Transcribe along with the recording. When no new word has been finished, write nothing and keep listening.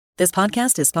This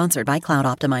podcast is sponsored by Cloud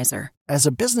Optimizer. As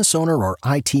a business owner or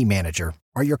IT manager,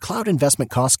 are your cloud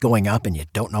investment costs going up and you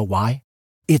don't know why?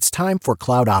 It's time for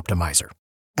Cloud Optimizer.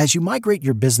 As you migrate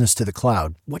your business to the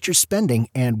cloud, what you're spending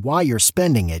and why you're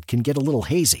spending it can get a little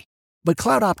hazy. But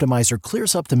Cloud Optimizer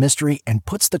clears up the mystery and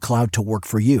puts the cloud to work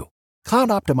for you. Cloud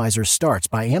Optimizer starts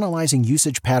by analyzing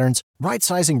usage patterns,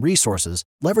 right-sizing resources,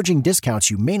 leveraging discounts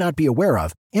you may not be aware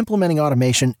of, implementing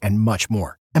automation, and much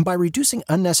more. And by reducing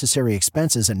unnecessary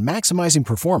expenses and maximizing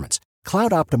performance,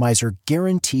 Cloud Optimizer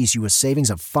guarantees you a savings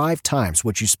of 5 times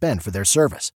what you spend for their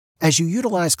service. As you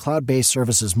utilize cloud-based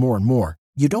services more and more,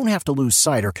 you don't have to lose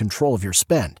sight or control of your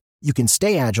spend. You can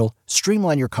stay agile,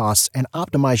 streamline your costs, and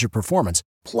optimize your performance,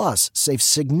 plus save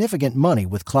significant money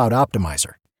with Cloud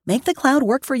Optimizer. Make the cloud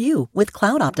work for you with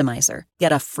Cloud Optimizer.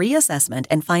 Get a free assessment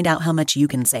and find out how much you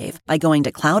can save by going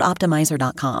to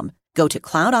cloudoptimizer.com. Go to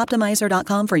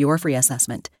cloudoptimizer.com for your free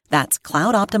assessment. That's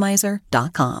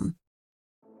cloudoptimizer.com.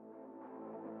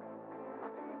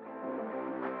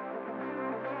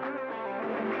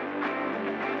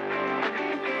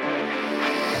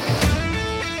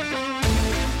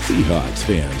 Seahawks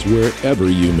fans, wherever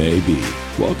you may be,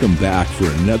 welcome back for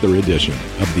another edition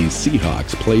of the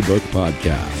Seahawks Playbook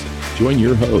podcast. Join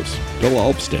your host, Bill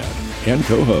Alvstad, and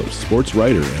co-host, sports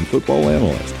writer and football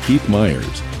analyst Keith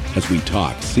Myers, as we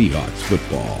talk Seahawks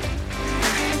football.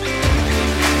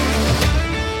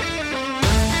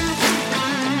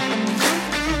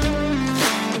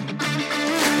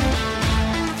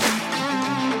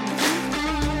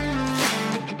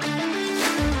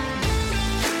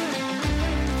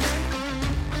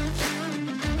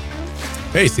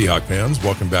 Hey, Seahawks fans.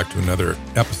 Welcome back to another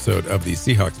episode of the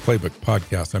Seahawks Playbook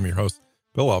podcast. I'm your host,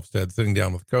 Bill Alvstad, sitting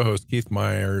down with co-host Keith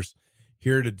Myers,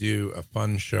 here to do a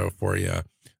fun show for you,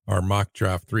 our mock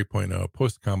draft 3.0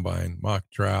 post-combine mock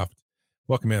draft.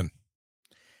 Welcome in.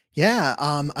 Yeah,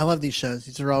 I love these shows.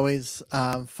 These are always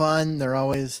fun. They're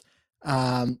always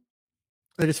they're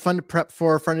just fun to prep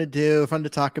for, fun to do, fun to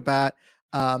talk about.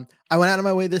 I went out of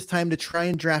my way this time to try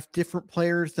and draft different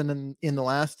players than in the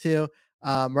last two.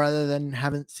 Rather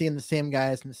than seeing the same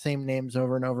guys and the same names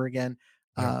over and over again.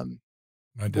 I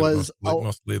did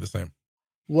mostly the same.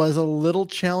 Was a little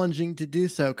challenging to do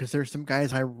so because there's some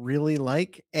guys I really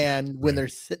like, and when they're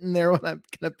sitting there when I'm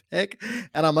gonna pick,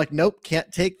 and I'm like, nope, can't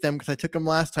take them because I took them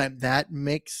last time. That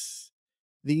makes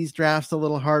these drafts a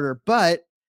little harder, but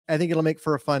I think it'll make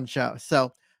for a fun show.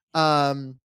 So,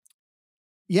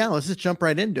 yeah, let's just jump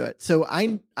right into it. So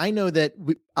I know that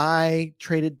I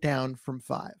traded down from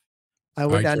 5.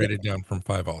 I traded down from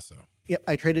 5 also. Yep,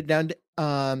 I traded down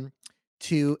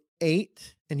to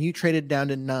 8, and you traded down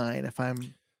to 9, if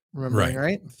I'm remembering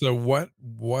right. So what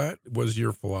was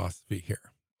your philosophy here?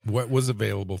 What was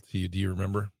available to you? Do you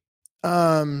remember?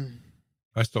 I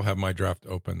still have my draft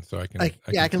open, so I can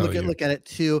look at it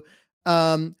too.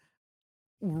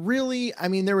 Really, I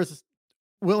mean, there was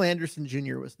Will Anderson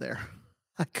Jr. was there.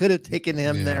 I could have taken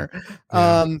him there.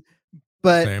 Yeah.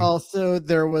 But Same. Also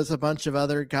there was a bunch of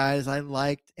other guys I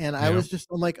liked, and I'm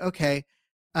like, okay,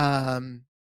 the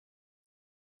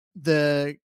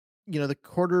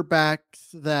quarterbacks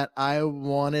that I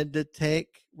wanted to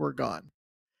take were gone.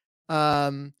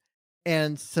 And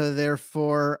so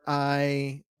therefore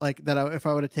I like that if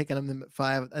I would have taken them at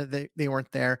 5, they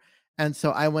weren't there. And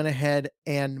so I went ahead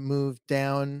and moved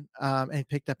down and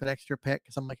picked up an extra pick.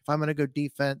 Cause I'm like, if I'm going to go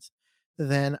defense,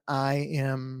 then I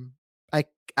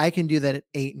can do that at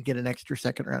 8 and get an extra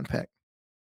second round pick.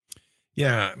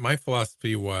 Yeah, my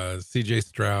philosophy was CJ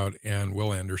Stroud and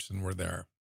Will Anderson were there.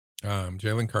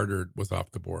 Jalen Carter was off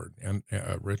the board, and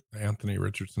Anthony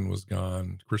Richardson was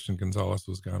gone. Christian Gonzalez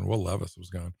was gone. Will Levis was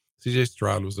gone. CJ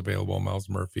Stroud was available. Miles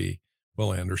Murphy,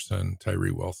 Will Anderson,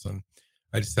 Tyree Wilson.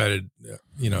 I decided,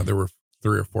 there were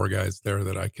 3 or 4 guys there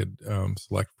that I could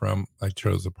select from. I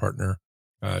chose a partner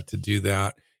to do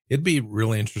that. It'd be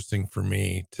really interesting for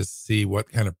me to see what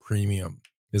kind of premium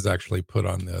is actually put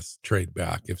on this trade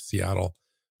back. If Seattle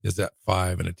is at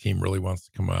 5 and a team really wants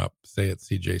to come up, say it's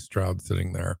CJ Stroud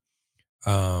sitting there,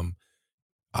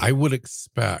 I would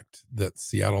expect that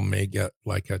Seattle may get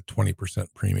like a 20%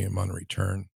 premium on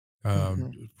return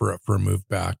for a move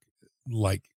back,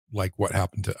 like what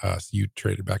happened to us. You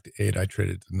traded back to 8, I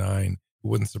traded to 9. It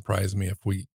wouldn't surprise me if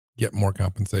we get more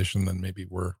compensation than maybe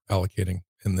we're allocating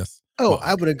in this. Oh,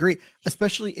 I would agree,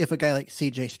 especially if a guy like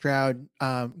CJ Stroud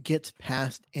gets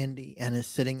past Indy and is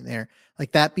sitting there.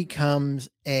 Like that becomes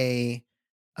a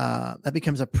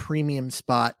premium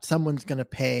spot. Someone's going to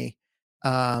pay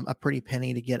a pretty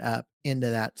penny to get up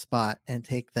into that spot and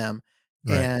take them.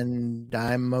 Right. And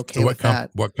I'm okay with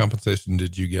that. What compensation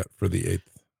did you get for the 8th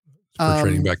for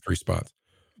trading back 3 spots?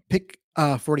 Pick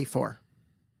 44.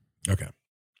 Okay.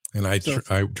 And I So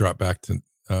I dropped back to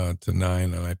 9,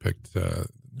 and I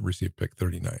received pick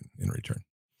 39 in return.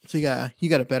 so you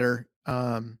got a better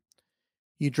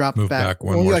you dropped Moved back, back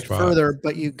one well, you more got spot. further,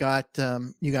 but you got Yeah,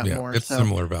 more. it's So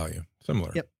similar value.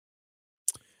 Similar. yep.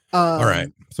 All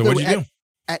right. So So what'd you do?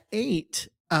 at 8,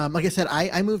 like I said,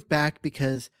 I moved back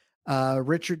because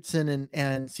Richardson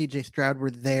and CJ Stroud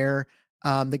were there.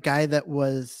 The guy that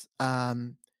was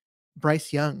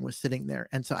Bryce Young was sitting there.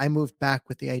 And so I moved back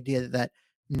with the idea that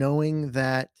knowing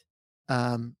that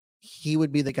he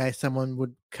would be the guy someone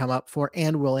would come up for,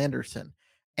 and Will Anderson.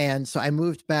 And so I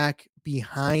moved back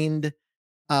behind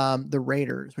the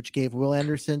Raiders, which gave Will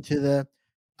Anderson to the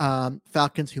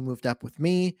Falcons, who moved up with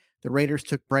me. The Raiders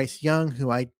took Bryce Young,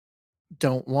 who I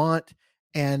don't want.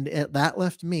 And that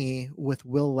left me with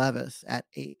Will Levis at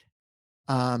 8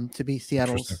 to be Interesting.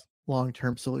 Seattle's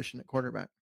long-term solution at quarterback,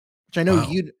 Wow.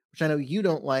 which I know you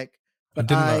don't like, I but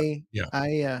did not.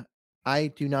 Yeah. I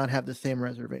do not have the same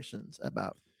reservations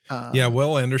about. Yeah,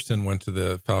 Will Anderson went to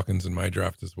the Falcons in my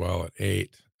draft as well at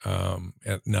 8.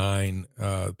 At 9,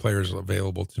 players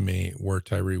available to me were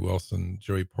Tyree Wilson,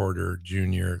 Joey Porter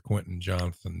Jr., Quentin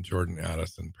Johnson, Jordan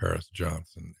Addison, Paris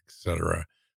Johnson, etc.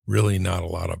 Really not a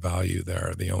lot of value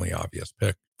there. The only obvious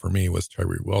pick for me was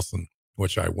Tyree Wilson,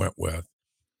 which I went with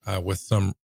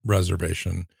some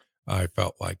reservation. I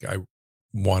felt like I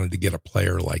wanted to get a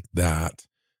player like that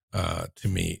to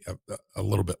me a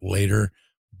little bit later,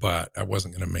 but I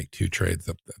wasn't going to make 2 trades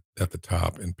at the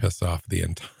top and piss off the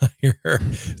entire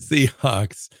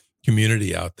Seahawks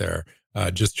community out there.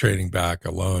 Just trading back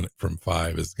alone from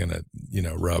 5 is going to,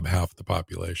 rub half the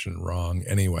population wrong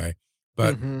anyway.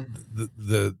 But Mhm.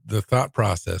 the thought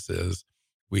process is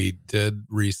we did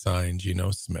re-sign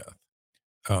Geno Smith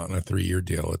on a 3-year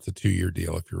deal. It's a 2-year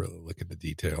deal if you really look at the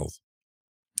details.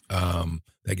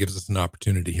 That gives us an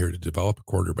opportunity here to develop a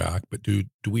quarterback. But do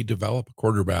we develop a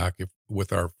quarterback if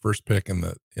with our first pick in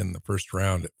the first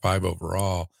round at 5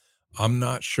 overall? I'm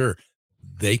not sure.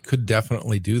 They could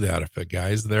definitely do that if a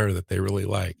guy's there that they really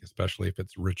like, especially if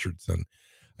it's Richardson.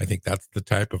 I think that's the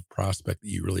type of prospect that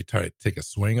you really try to take a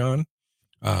swing on.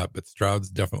 But Stroud's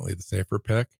definitely the safer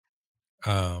pick.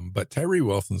 But Tyree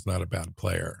Wilson's not a bad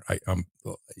player.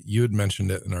 You had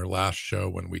mentioned it in our last show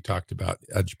when we talked about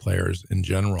edge players in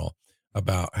general,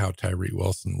 about how Tyree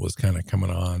Wilson was kind of coming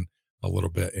on a little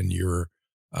bit in your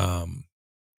um,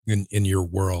 in your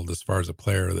world as far as a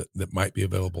player that might be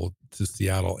available to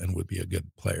Seattle and would be a good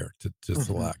player to Mhm.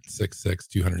 select. 6'6",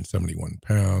 271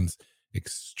 pounds,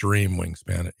 extreme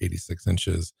wingspan at 86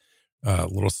 inches, a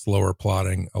little slower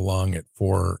plotting along at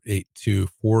 4'8",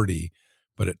 40,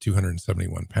 but at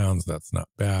 271 pounds, that's not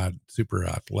bad. Super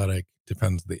athletic,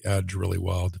 defends the edge really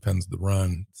well, defends the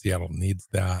run. Seattle needs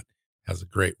that, has a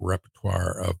great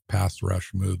repertoire of pass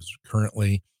rush moves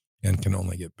currently and can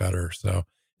only get better. So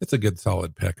it's a good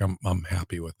solid pick. I'm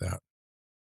happy with that.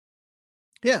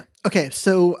 Yeah. Okay.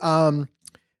 So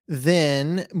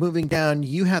then moving down,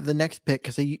 you have the next pick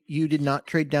because you did not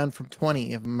trade down from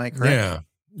 20. Am I correct? Yeah.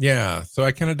 Yeah. So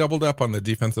I kind of doubled up on the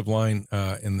defensive line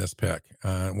in this pick.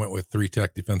 Went with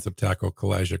 3-tech defensive tackle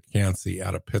Kalijah Cansey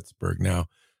out of Pittsburgh. Now,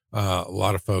 a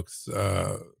lot of folks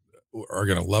are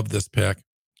going to love this pick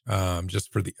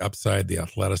just for the upside, the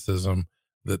athleticism,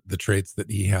 the traits that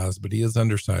he has, but he is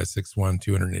undersized, 6'1",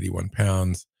 281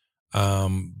 pounds.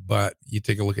 But you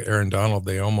take a look at Aaron Donald,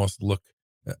 they almost look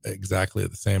exactly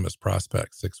the same as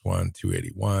prospects, 6'1",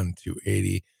 281,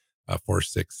 280,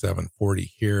 4'6", 740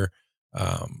 here.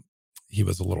 He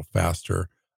was a little faster.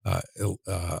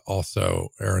 Also,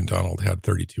 Aaron Donald had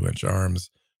 32-inch arms.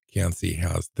 Cansey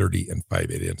has 30 and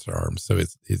 5/8-inch arms. So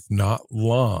it's not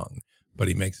long, but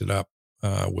he makes it up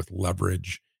with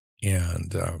leverage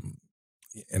and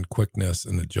quickness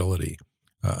and agility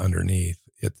underneath.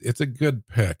 It's a good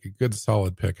pick, a good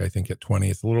solid pick. I think at 20,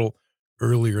 it's a little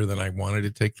earlier than I wanted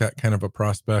to take that kind of a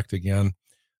prospect again,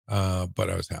 but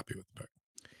I was happy with the pick.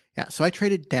 Yeah. So I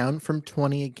traded down from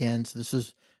 20 again. So this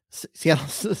is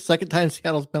Seattle's the second time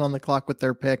Seattle's been on the clock with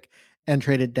their pick and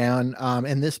traded down.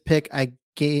 And this pick I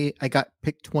got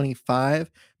pick 25,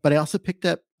 but I also picked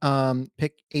up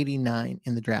pick 89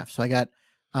 in the draft. So I got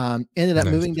ended up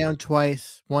Nice. moving down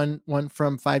twice, one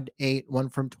from 5 to 8, one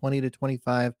from 20 to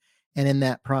 25. And in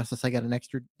that process, I got an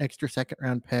extra second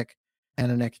round pick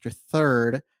and an extra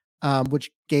third,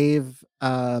 which gave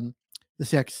the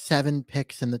Seahawks 7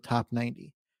 picks in the top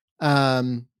 90.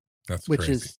 Um, That's which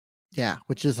crazy. is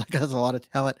which is like has a lot of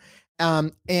talent.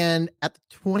 And at the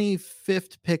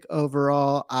 25th pick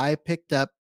overall, I picked up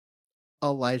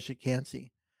Elijah Cansey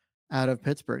out of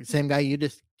Pittsburgh. Same guy you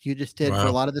just did for a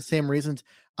Wow. lot of the same reasons.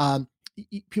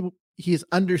 People he's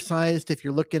undersized if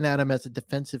you're looking at him as a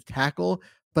defensive tackle,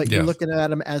 but you're Yes. looking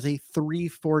at him as a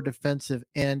 3-4 defensive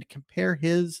end. Compare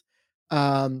his,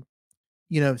 um,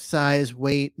 size,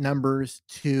 weight, numbers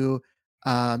to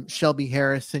Shelby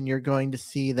Harris, and you're going to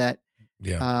see that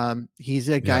Yeah. he's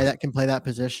a guy Yes. that can play that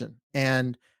position,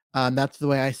 and that's the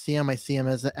way I see him. I see him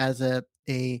as a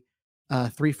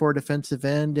 3-4 defensive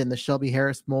end in the Shelby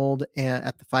Harris mold and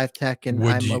at the 5 tech, and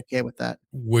Would I'm you, okay with that.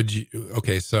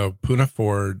 okay, so Puna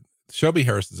Ford, Shelby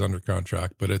Harris is under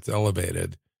contract, but it's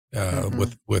elevated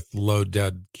Mhm. with low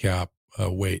dead cap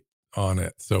weight on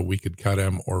it. So we could cut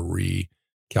him or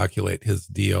recalculate his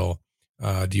deal.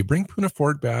 Do you bring Puna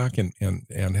Ford back and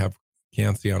have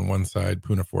Cansey on one side,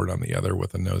 Puna Ford on the other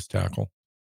with a nose tackle?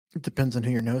 It depends on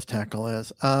who your nose tackle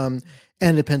is, and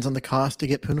it depends on the cost to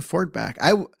get Poona Ford back.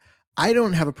 I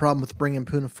don't have a problem with bringing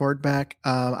Poona Ford back.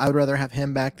 I would rather have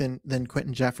him back than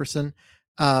Quentin Jefferson,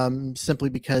 simply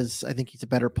because I think he's a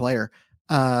better player.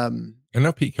 I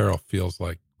know Pete Carroll feels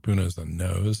like Puna's a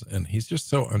nose, and he's just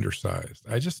so undersized.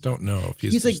 I just don't know if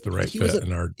he's He's a just the right he was fit a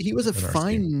in our he was a scheme.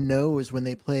 fine nose when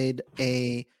they played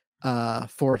a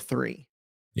 4-3.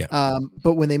 Yeah.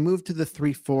 But when they moved to the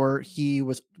 3-4, he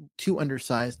was too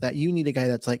undersized. That you need a guy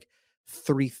that's like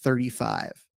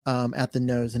 335 at the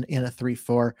nose and in a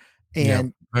 3-4. Yeah,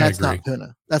 And I that's not agree.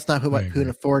 Puna. That's not I what agree.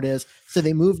 Puna Ford is. So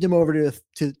they moved him over to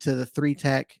the 3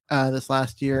 tech this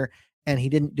last year, and he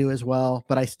didn't do as well.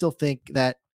 But I still think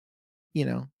that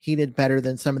he did better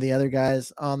than some of the other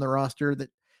guys on the roster. That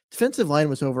defensive line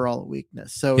was overall a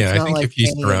weakness. So Yeah, it's I not think like if he's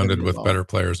any of them surrounded did with well. better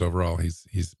players overall, he's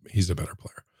a better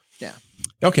player. Yeah.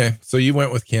 Okay, so you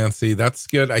went with Cansey. That's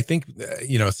good. I think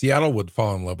Seattle would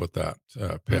fall in love with that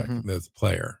pick, Hmm. this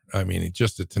player. I mean, he's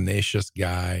just a tenacious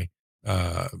guy,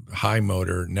 high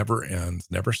motor, never ends,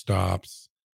 never stops.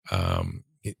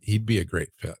 He'd be a great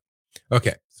fit.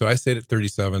 Okay, so I stayed at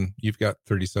 37. You've got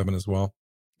 37 as well.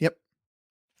 Yep.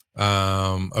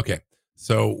 Okay.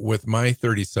 So with my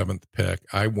 37th pick,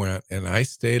 I went and I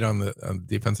stayed on the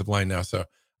defensive line now. So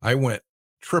I went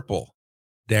triple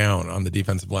down on the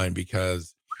defensive line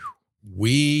because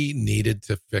we needed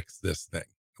to fix this thing.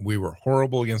 We were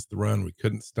horrible against the run. We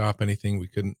couldn't stop anything. We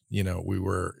couldn't, we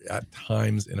were at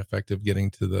times ineffective getting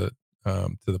to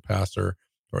the passer,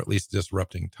 or at least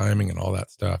disrupting timing and all that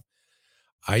stuff.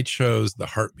 I chose the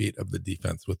heartbeat of the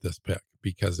defense with this pick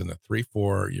because in a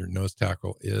 3-4, your nose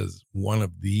tackle is one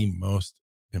of the most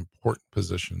important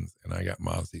positions. And I got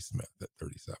Mozzie Smith at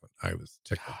 37. I was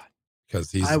tickled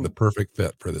because he's I the perfect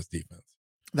fit for this defense.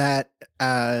 That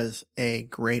as a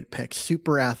great pick.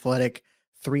 Super athletic,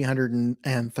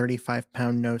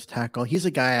 335-pound nose tackle. He's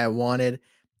a guy I wanted.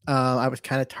 I was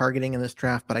kind of targeting in this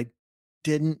draft, but I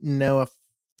didn't know if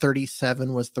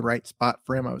 37 was the right spot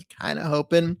for him. I was kind of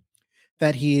hoping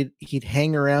that he'd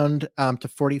hang around to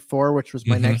 44, which was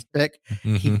my Mm-hmm. next pick.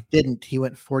 Mm-hmm. He didn't. He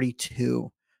went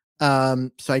 42.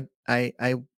 So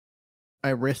I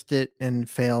risked it and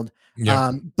failed.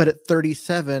 Yep. But at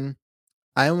 37,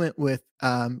 I went with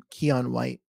Keon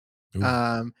White, Ooh.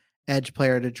 um, edge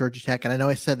player to Georgia Tech. And I know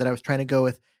I said that I was trying to go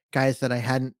with guys that I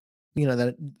hadn't,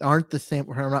 that aren't the same,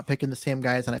 where I'm not picking the same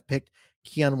guys. And I picked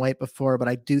Keon White before, but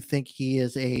I do think he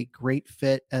is a great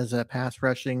fit as a pass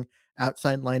rushing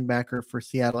outside linebacker for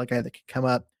Seattle, a guy that could come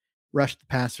up, rush the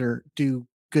passer, do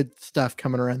good stuff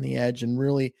coming around the edge, and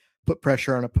really put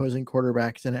pressure on opposing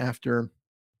quarterbacks. And after,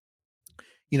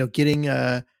 getting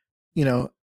you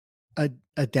know,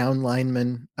 a down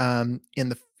lineman in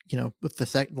the with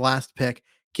the last pick,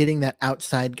 getting that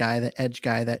outside guy, that edge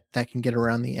guy that can get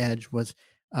around the edge was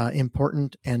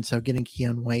important, and so getting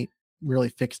Keon White really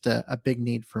fixed a big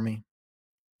need for me.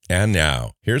 And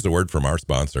now, here's a word from our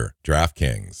sponsor,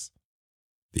 DraftKings.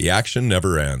 The action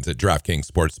never ends at DraftKings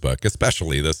Sportsbook,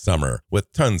 especially this summer.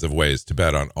 With tons of ways to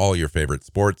bet on all your favorite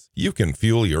sports, you can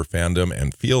fuel your fandom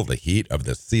and feel the heat of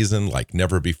the season like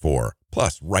never before.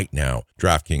 Plus, right now,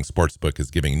 DraftKings Sportsbook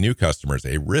is giving new customers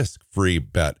a risk-free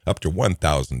bet up to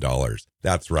 $1,000.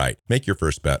 That's right. Make your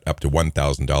first bet up to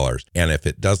 $1,000, and if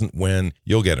it doesn't win,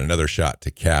 you'll get another shot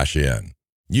to cash in.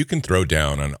 You can throw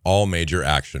down on all major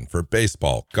action for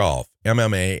baseball, golf,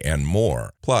 MMA, and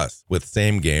more. Plus, with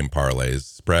same-game parlays,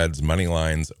 spreads, money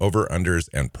lines, over-unders,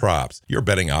 and props, your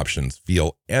betting options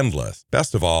feel endless.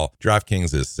 Best of all,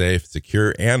 DraftKings is safe,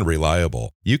 secure, and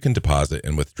reliable. You can deposit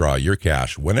and withdraw your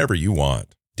cash whenever you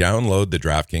want. Download the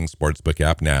DraftKings Sportsbook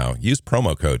app now. Use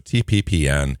promo code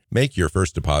TPPN, make your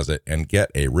first deposit, and get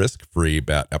a risk-free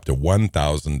bet up to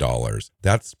 $1,000.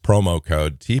 That's promo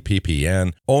code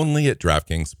TPPN only at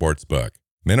DraftKings Sportsbook.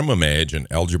 Minimum age and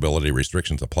eligibility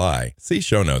restrictions apply. See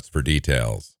show notes for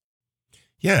details.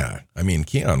 Yeah, I mean,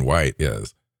 Keon White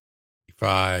is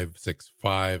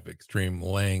 6'5", extreme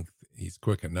length. He's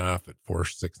quick enough at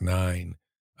 4'6'9".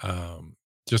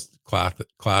 just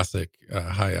classic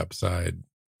high upside,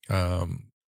 high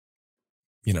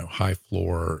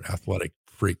floor athletic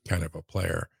freak kind of a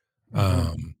player.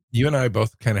 You and I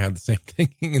both kind of had the same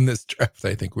thinking in this draft.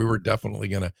 I think we were definitely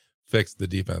going to fix the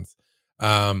defense.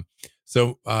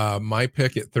 So my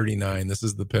pick at 39, this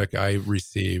is the pick I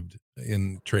received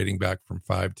in trading back from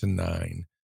 5 to 9,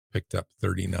 picked up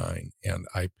 39, and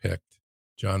I picked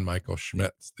John Michael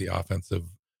Schmitz, the offensive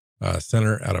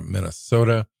center out of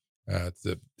Minnesota.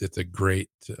 It's a great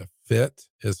fit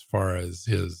as far as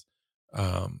his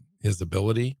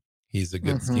ability. He's a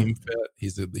good scheme fit.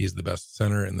 He's the best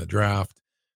center in the draft,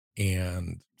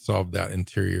 and solved that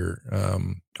interior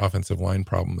offensive line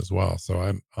problem as well.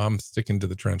 So I'm sticking to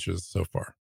the trenches so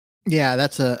far. Yeah,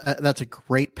 that's a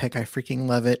great pick. I freaking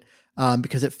love it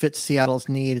because it fits Seattle's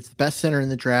need. It's the best center in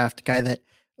the draft, guy that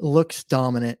looks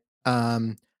dominant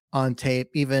on tape,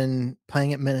 even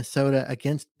playing at Minnesota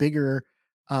against bigger,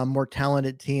 more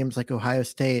talented teams like Ohio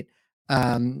State,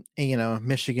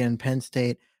 Michigan, Penn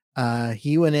State.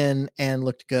 He went in and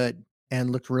looked good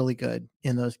and looked really good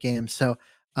in those games. So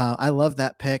I love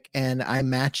that pick, and I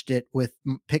matched it with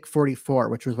pick 44,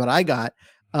 which was what I got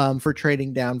for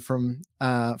trading down from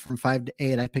 5 to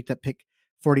 8. I picked up pick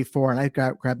 44, and I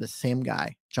grabbed the same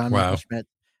guy, John Michael Schmidt,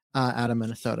 out of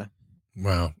Minnesota.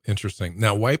 Wow, interesting.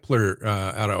 Now, Weipler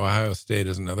out of Ohio State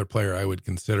is another player I would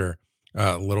consider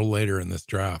a little later in this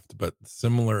draft, but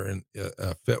similar in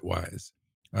fit wise.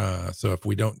 So if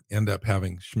we don't end up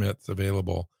having Schmitz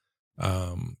available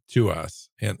to us,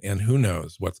 and who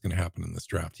knows what's going to happen in this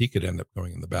draft, he could end up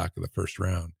going in the back of the first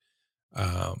round.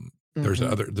 There's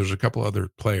a couple other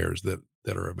players that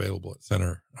are available at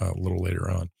center a little later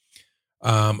on.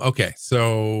 Okay,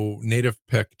 so native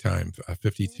pick time,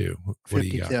 52. What do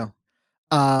you got?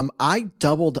 I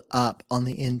doubled up on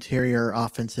the interior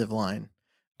offensive line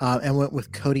and went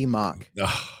with Cody Mock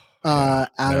out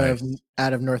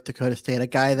of North Dakota State, a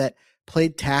guy that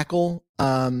played tackle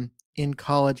in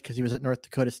college because he was at North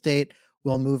Dakota State,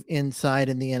 will move inside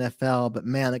in the NFL. But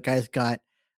man, that guy's got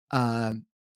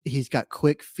he's got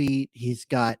quick feet. He's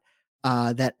got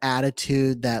that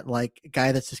attitude, that like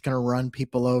guy that's just going to run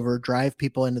people over, drive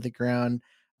people into the ground.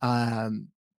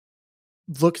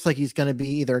 Looks like he's going to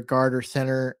be either guard or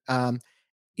center, in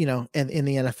the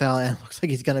NFL, and looks like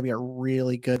he's going to be a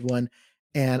really good one.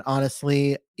 And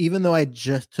honestly, even though I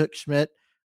just took Schmidt,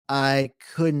 I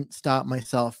couldn't stop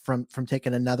myself from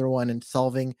taking another one and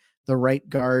solving the right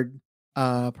guard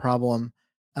problem.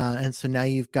 And so now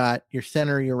you've got your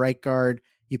center, your right guard.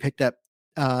 You picked up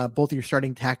both of your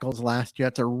starting tackles last year.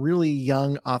 It's a really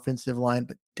young offensive line,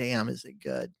 but damn, is it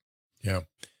good. Yeah.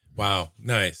 Wow.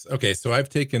 Nice. Okay. So I've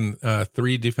taken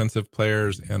 3 defensive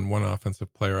players and 1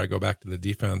 offensive player. I go back to the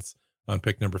defense on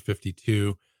pick number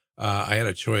 52. I had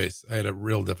a choice. I had a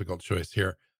real difficult choice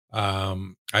here. I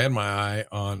had my eye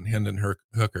on Hendon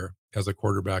Hooker as a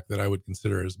quarterback that I would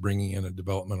consider as bringing in a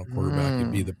developmental quarterback.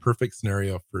 It'd be the perfect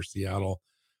scenario for Seattle.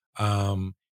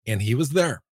 And he was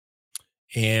there.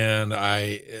 And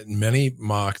in many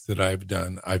mocks that I've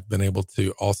done, I've been able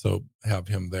to also have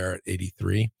him there at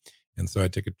 83. And so I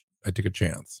took a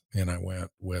chance, and I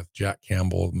went with Jack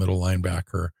Campbell, middle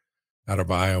linebacker out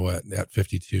of Iowa at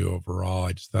 52 overall.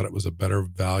 I just thought it was a better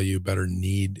value, better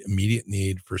need, immediate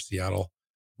need for Seattle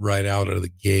right out of the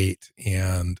gate.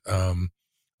 And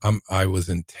I was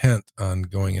intent on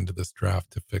going into this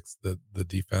draft to fix the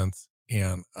defense,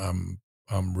 and I'm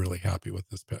really happy with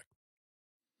this pick.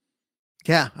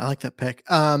 Yeah, I like that pick.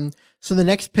 So the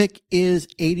next pick is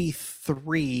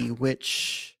 83,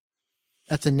 which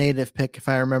that's a native pick if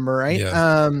I remember right.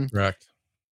 Yes, correct.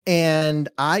 And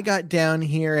I got down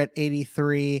here at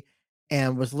 83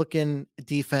 and was looking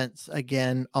defense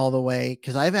again all the way,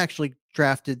 because I've actually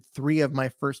drafted 3 of my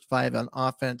first 5 on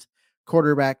offense,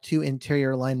 quarterback, 2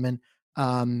 interior linemen.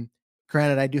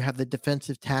 Granted, I do have the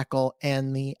defensive tackle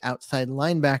and the outside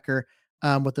linebacker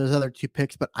with those other 2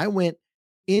 picks, but I went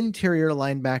interior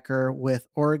linebacker with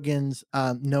Oregon's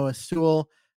Noah Sewell.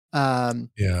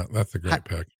 Yeah, that's a great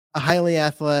pick. A highly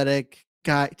athletic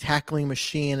guy, tackling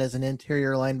machine as an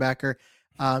interior linebacker.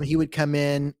 He would come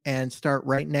in and start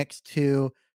right next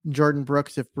to Jordan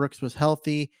Brooks if Brooks was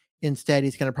healthy. Instead,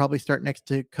 he's going to probably start next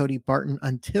to Cody Barton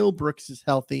until Brooks is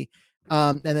healthy.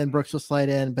 And then Brooks will slide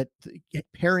in, but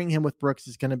pairing him with Brooks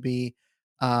is going to be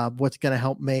what's going to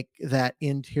help make that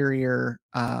interior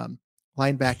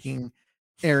linebacking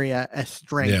area a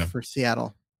strength for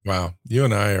Seattle. Wow. You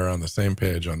and I are on the same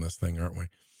page on this thing, aren't we?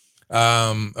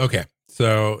 Okay.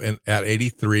 So at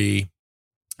 83,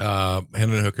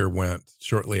 Hendon Hooker went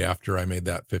shortly after I made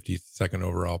that 52nd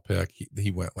overall pick.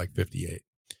 He went like 58.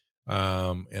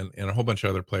 And a whole bunch of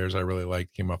other players I really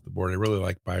liked came off the board. I really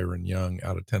like Byron Young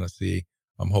out of Tennessee.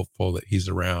 I'm hopeful that he's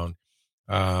around.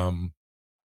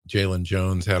 Jalen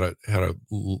Jones had a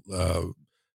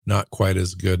not quite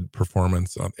as good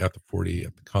performance at the 40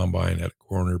 at the combine at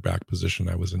a cornerback position.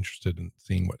 I was interested in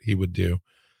seeing what he would do.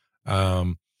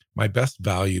 My best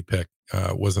value pick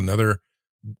was another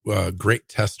great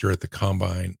tester at the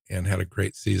combine and had a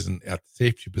great season at the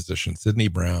safety position. Sidney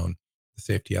Brown, the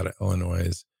safety out of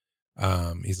Illinois.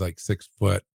 He's like 6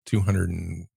 foot,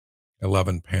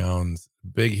 211 pounds,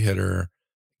 big hitter,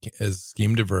 is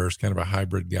scheme diverse, kind of a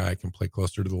hybrid guy, can play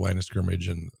closer to the line of scrimmage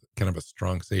and kind of a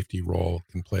strong safety role,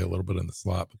 can play a little bit in the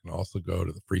slot, but can also go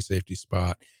to the free safety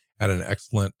spot. Had an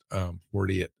excellent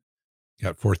 40 at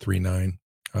got 4.39.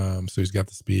 So he's got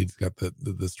the speed, he's got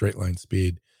the straight line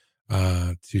speed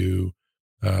to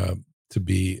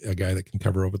be a guy that can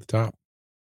cover over the top.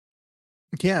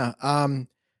 Yeah.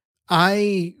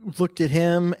 I looked at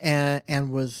him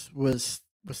and was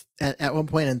at one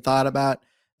point and thought about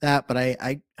that, but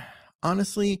I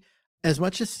honestly, as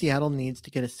much as Seattle needs to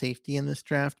get a safety in this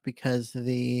draft because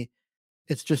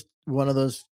it's just one of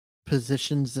those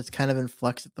positions that's kind of in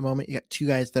flux at the moment. You got two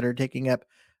guys that are taking up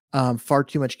far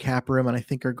too much cap room and I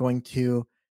think are going to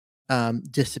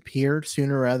disappear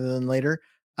sooner rather than later.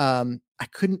 I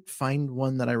couldn't find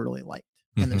one that I really liked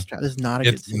in this draft. This is not a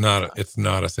good safety class. It's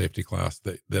not a safety class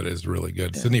that is really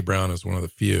good. Yeah. Sidney Brown is one of the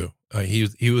few.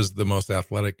 He was the most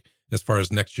athletic as far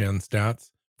as next gen stats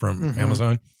from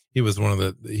Amazon. He was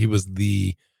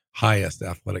the highest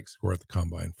athletic score at the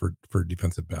combine for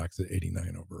defensive backs at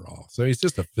 89 overall. So he's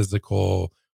just a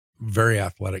physical, very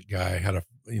athletic guy. Had a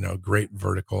great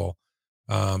vertical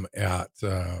at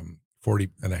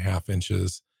 40.5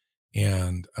 inches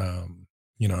and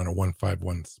in a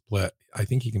 1-5-1 split. I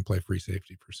think he can play free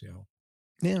safety for Seattle.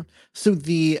 Yeah. So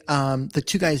the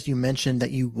two guys you mentioned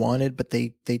that you wanted, but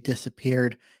they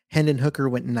disappeared. Hendon Hooker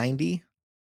went 90.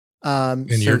 In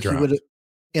your draft.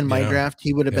 In my draft,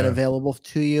 he would have been available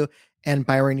to you. And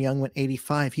Byron Young went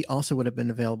 85. He also would have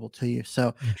been available to you.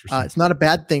 So it's not a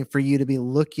bad thing for you to be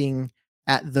looking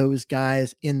at those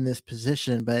guys in this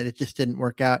position, but it just didn't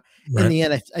work out. Right. In the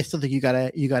end, I still think you got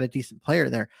a decent player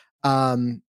there. I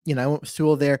went with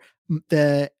Sewell there.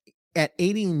 At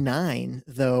 89,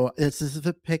 though, this is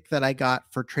the pick that I got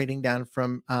for trading down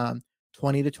from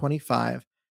 20 to 25.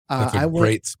 That's a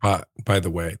great spot, by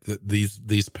the way.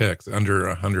 These picks under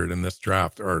 100 in this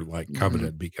draft are like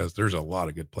coveted because there's a lot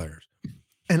of good players.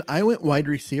 And I went wide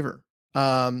receiver,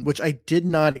 which I did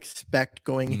not expect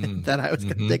going in that I was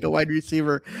going to take a wide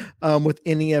receiver with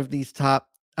any of these top,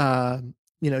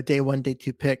 day 1, day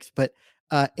 2 picks. But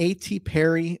A.T.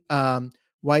 Perry,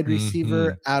 wide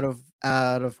receiver out of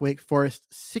Wake Forest,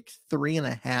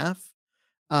 6'3.5",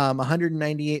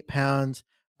 198 pounds,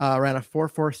 around a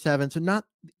 4.47. So not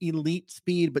elite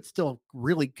speed, but still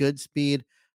really good speed.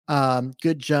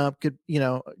 Good jump, good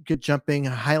jumping,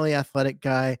 highly athletic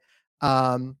guy.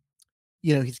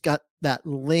 He's got that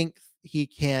length. He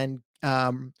can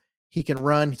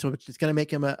run. So it's going to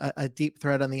make him a deep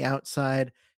threat on the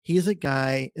outside. He's a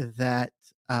guy that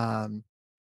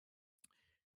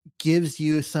gives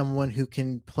you someone who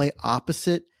can play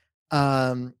opposite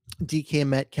DK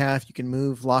Metcalf. You can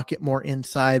move Lockett more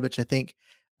inside, which I think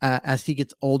as he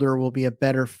gets older will be a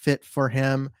better fit for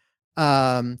him.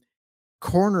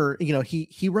 Corner,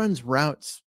 he runs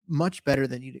routes much better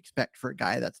than you'd expect for a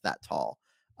guy that's that tall.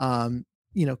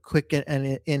 Quick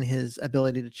and in his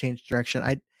ability to change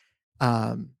direction.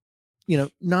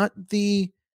 Not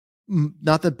the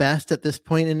best at this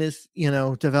point in his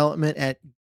development at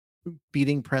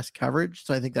beating press coverage.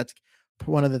 So I think that's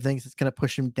one of the things that's going to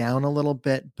push him down a little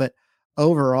bit. But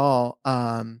overall,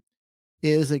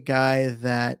 is a guy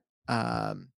that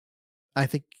I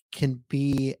think can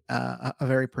be a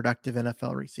very productive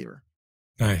NFL receiver.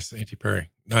 Nice. A.T. Perry.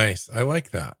 Nice. I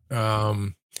like that.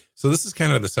 So this is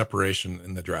kind of the separation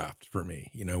in the draft for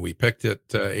me. We picked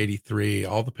at 83.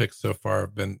 All the picks so far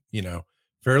have been,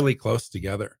 fairly close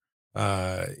together,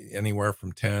 anywhere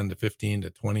from 10 to 15 to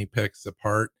 20 picks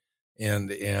apart.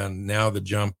 And now the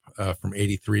jump from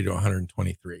 83 to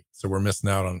 123. So we're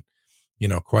missing out on,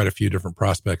 quite a few different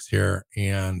prospects here.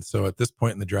 And so at this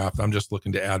point in the draft, I'm just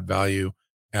looking to add value,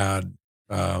 add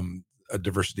a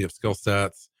diversity of skill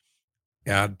sets,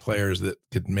 add players that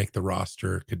could make the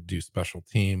roster, could do special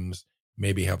teams,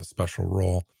 maybe have a special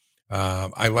role.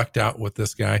 I lucked out with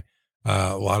this guy.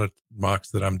 A lot of mocks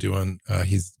that I'm doing,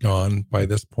 he's gone by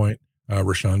this point.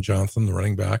 Rashawn Johnson, the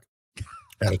running back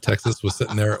out of Texas, was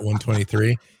sitting there at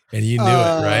 123, and you knew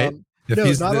it, right?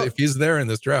 If he's there in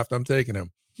this draft, I'm taking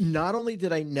him. Not only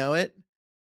did I know it,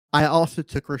 I also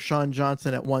took Rashawn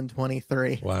Johnson at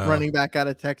 123, Wow. running back out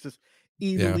of Texas.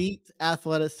 Yeah. Elite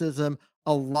athleticism,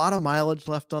 a lot of mileage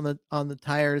left on the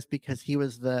tires because he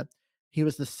was the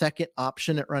second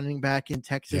option at running back in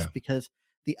Texas Yeah. because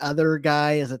the other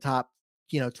guy is a top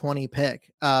 20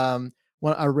 pick, a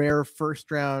rare first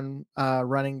round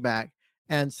running back,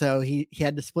 and so he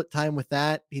had to split time with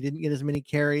that. He didn't get as many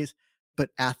carries, but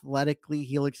athletically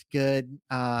he looks good.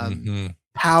 Mm-hmm. 6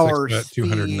 Power, foot, speed,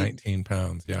 219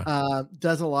 pounds. Yeah.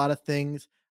 does a lot of things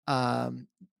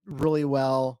really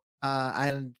well.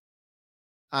 And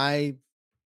I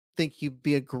think he'd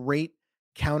be a great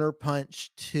counterpunch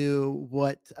to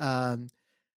what Ken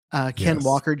Yes.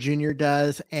 Walker Jr.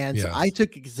 does. And so I Yes.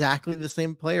 took exactly the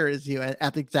same player as you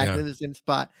at exactly Yeah. the same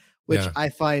spot, which Yeah. I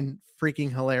find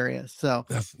freaking hilarious. So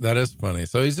That is funny.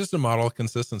 So he's just a model of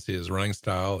consistency. His running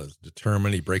style is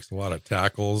determined. He breaks a lot of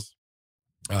tackles.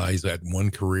 He's had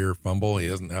one career fumble. He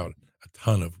doesn't have a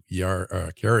ton of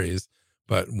carries,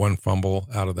 but one fumble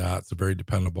out of that. So very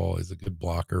dependable. He's a good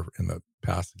blocker in the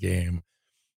pass game.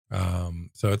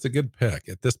 So it's a good pick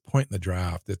at this point in the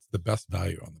draft. It's the best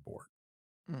value on the board.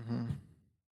 mhm.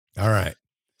 All right.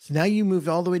 So now you moved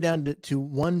all the way down to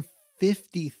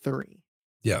 153.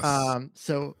 Yes.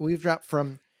 So we've dropped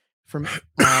from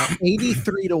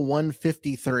 83 to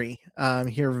 153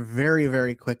 here very,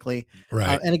 very quickly.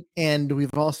 Right. And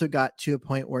we've also got to a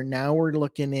point where now we're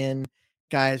looking in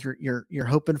guys, you're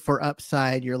hoping for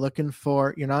upside. You're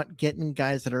not getting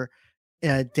guys that are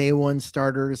day one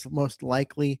starters, most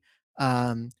likely.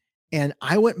 And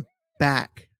I went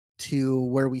back to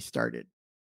where we started.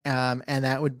 And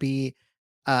that would be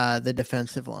the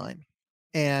defensive line,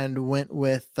 and went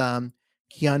with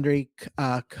Keandre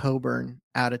Coburn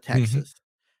out of Mm-hmm. Texas.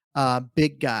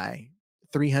 Big guy,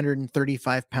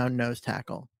 335-pound nose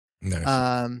tackle.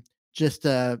 Nice. Just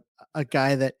a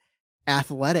guy that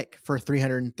athletic for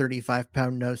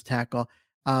 335-pound nose tackle.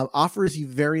 Offers you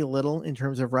very little in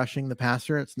terms of rushing the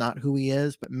passer. It's not who he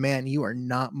is, but man, you are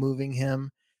not moving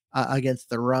him against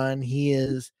the run. He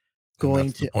is And going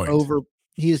that's the to point.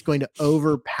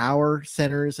 overpower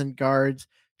centers and guards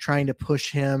trying to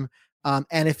push him.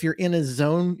 And if you're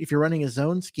running a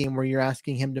zone scheme where you're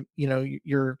asking him to,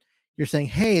 you're saying,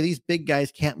 hey, these big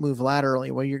guys can't move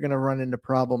laterally. Well, you're going to run into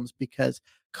problems because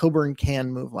Coburn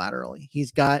can move laterally.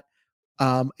 He's got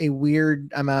a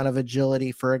weird amount of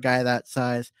agility for a guy that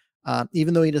size.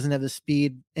 Even though he doesn't have the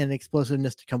speed and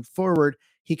explosiveness to come forward,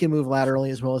 he can move laterally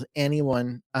as well as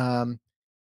anyone, at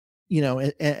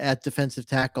defensive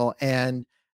tackle. And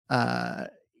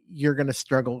you're going to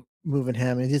struggle moving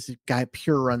him. And this is a guy,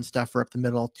 pure run stuffer up the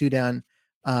middle, 2 down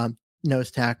nose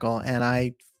tackle.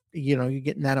 And you're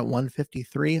getting that at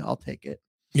 153. I'll take it.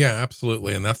 Yeah,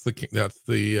 absolutely. And that's the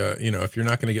if you're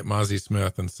not going to get Mozzie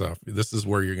Smith and stuff, this is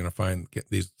where you're going to get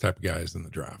these type of guys in the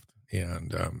draft.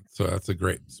 And so that's a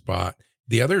great spot.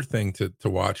 The other thing to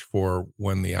watch for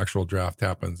when the actual draft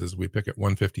happens is we pick at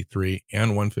 153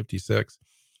 and 156.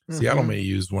 Seattle may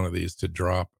use one of these to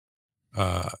drop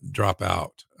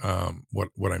out.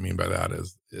 What I mean by that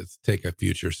is take a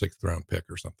future 6th round pick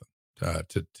or something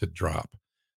to drop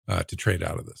to trade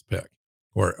out of this pick.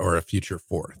 Or a future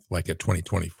 4th, like a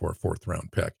 2024 4th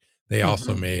round pick. They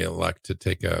also may elect to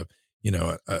take a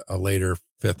later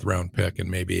 5th round pick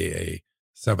and maybe a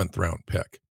 7th round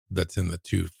pick that's in the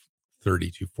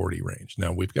 230, 240 range.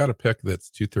 Now we've got a pick that's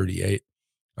 238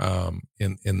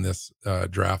 in this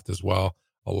draft as well.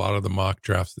 A lot of the mock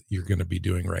drafts that you're going to be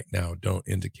doing right now don't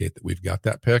indicate that we've got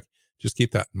that pick. Just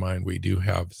keep that in mind. We do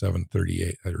have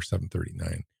 738 or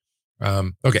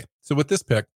 739. Okay, so with this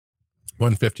pick,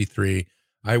 153,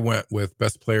 I went with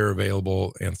best player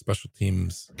available and special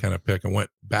teams kind of pick. I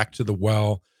went back to the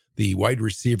wide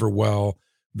receiver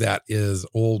that is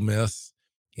Ole Miss,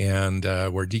 and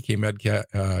where DK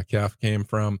Metcalf came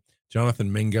from.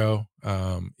 Jonathan Mingo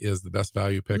is the best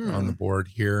value pick on the board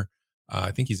here. I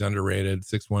think he's underrated,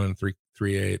 6'1" and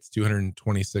 3/8,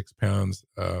 226 pounds,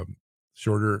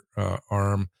 shorter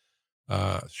arms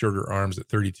at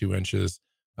 32 inches.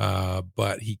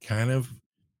 But he kind of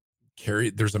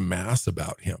there's a mass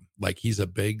about him. Like he's a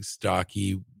big,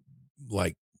 stocky,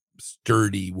 like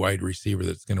sturdy wide receiver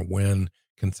that's going to win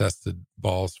contested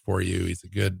balls for you. He's a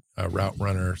good route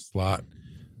runner, slot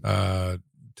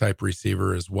type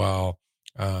receiver as well.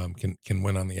 Can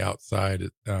win on the outside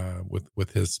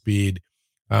with his speed.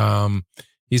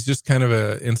 He's just kind of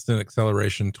a instant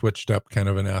acceleration, twitched up kind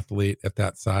of an athlete at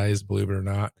that size, believe it or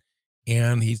not.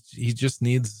 And he just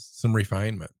needs some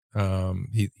refinement.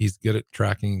 He's good at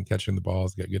tracking and catching the ball.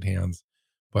 He's got good hands,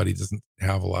 but he doesn't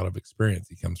have a lot of experience.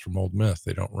 He comes from Ole Miss.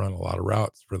 They don't run a lot of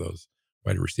routes for those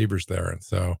wide receivers there. And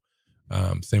so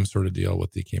Same sort of deal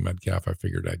with DK Metcalf. I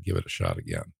figured I'd give it a shot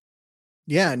again.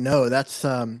 Yeah, no, that's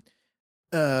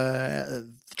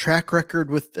track record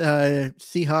with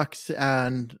Seahawks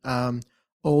and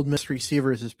Old Miss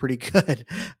receivers is pretty good.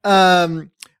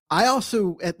 I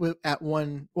also at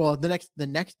one, well, the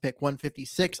next pick,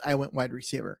 156, I went wide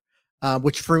receiver,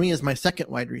 which for me is my second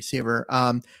wide receiver.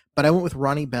 But I went with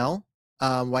Ronnie Bell,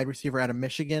 wide receiver out of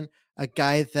Michigan, a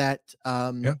guy that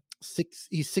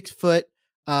he's 6 foot,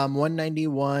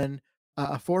 191,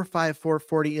 4.5,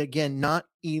 440. Again, not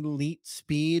elite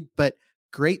speed, but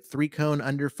great 3-cone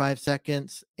under 5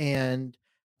 seconds, and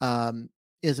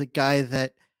is a guy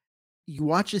that you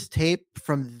watch his tape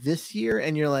from this year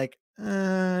and you're like,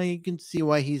 you can see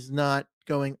why he's not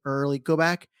going early. Go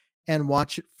back and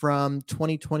watch it from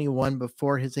 2021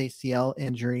 before his ACL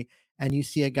injury, and you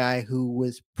see a guy who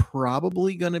was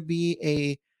probably going to be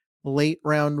a late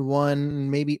round 1,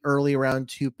 maybe early round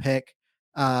 2 pick.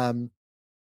 And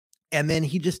then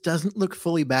he just doesn't look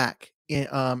fully back in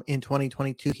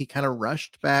 2022. He kind of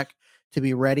rushed back to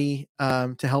be ready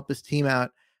to help his team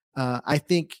out. I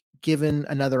think given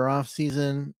another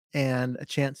offseason and a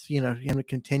chance, him to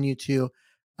continue to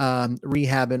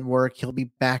rehab and work, he'll be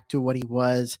back to what he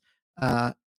was,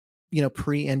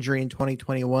 pre-injury in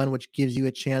 2021, which gives you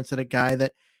a chance at a guy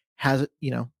that has,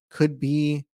 could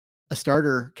be a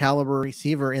starter caliber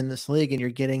receiver in this league, and you're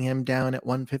getting him down at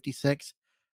 156.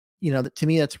 To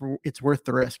me, it's worth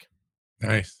the risk.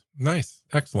 Nice.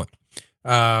 Excellent.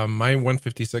 My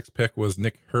 156 pick was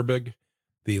Nick Herbig,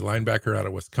 the linebacker out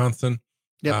of Wisconsin.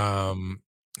 Yep.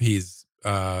 He's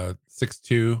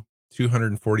 6'2",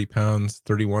 240 pounds,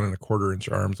 31.25-inch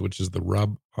arms, which is the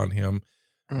rub on him.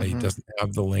 Mm-hmm. He doesn't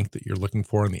have the length that you're looking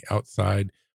for on the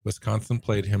outside. Wisconsin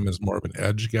played him as more of an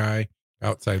edge guy,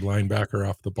 outside linebacker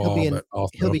off the ball.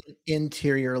 He'll be an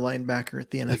interior linebacker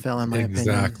at the NFL, in my opinion.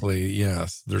 Exactly,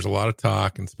 yes. There's a lot of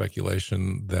talk and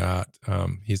speculation that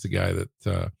he's a guy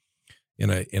that in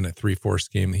a 3-4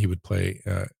 scheme, he would play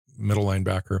middle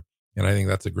linebacker. And I think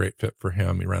that's a great fit for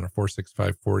him. He ran a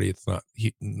 4.65 40. It's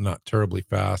not terribly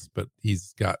fast, but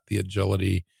he's got the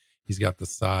agility. He's got the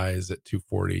size at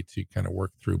 240 to kind of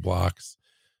work through blocks.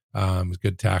 He's a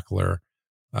good tackler.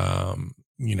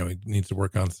 He needs to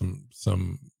work on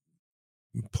some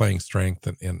playing strength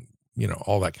and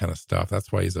all that kind of stuff. That's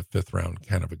why he's a 5th round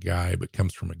kind of a guy, but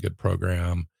comes from a good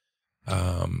program,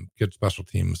 good special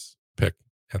teams pick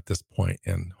at this point,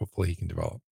 and hopefully he can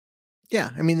develop.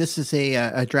 Yeah, I mean, this is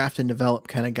a draft and develop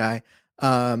kind of guy,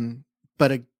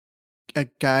 but a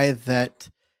guy that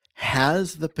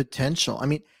has the potential. I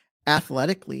mean,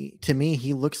 athletically, to me,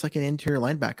 he looks like an interior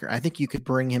linebacker. I think you could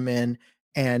bring him in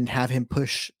and have him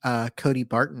push Cody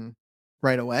Barton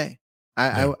right away.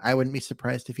 I wouldn't be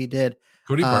surprised if he did.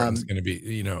 Cody Barton's going to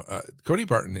be, Cody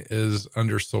Barton is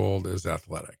undersold as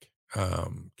athletic.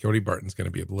 Cody Barton's going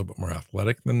to be a little bit more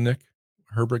athletic than Nick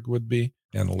Herbig would be,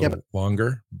 and a little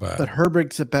longer, but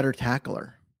Herbig's a better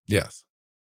tackler. Yes.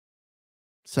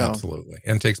 So absolutely.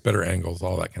 And takes better angles,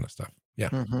 all that kind of stuff. Yeah.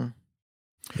 Mm-hmm.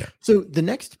 Yeah. So the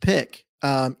next pick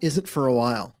isn't for a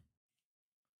while.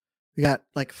 We got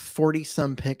like 40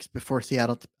 some picks before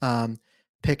Seattle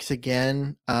picks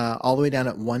again, all the way down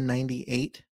at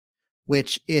 198,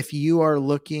 which if you are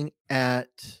looking at,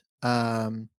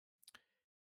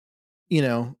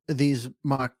 these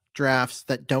mock drafts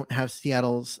that don't have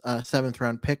Seattle's 7th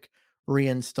round pick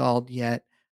reinstalled yet,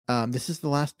 this is the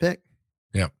last pick.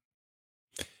 Yeah.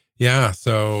 Yeah.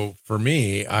 So for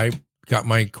me, I got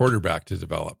my quarterback to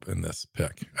develop in this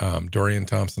pick. Dorian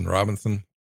Thompson-Robinson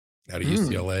out of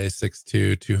UCLA,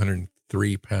 6'2",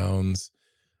 203 pounds,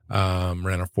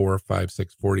 ran a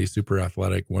 4.56 40, super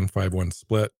athletic, 1.51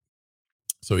 split.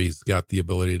 So he's got the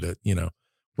ability to,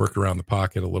 work around the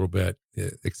pocket a little bit,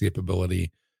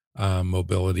 escapability,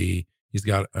 mobility. He's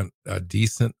got a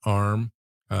decent arm.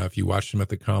 If you watched him at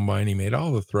the combine, he made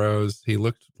all the throws. He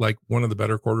looked like one of the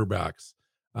better quarterbacks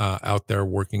out there,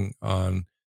 working on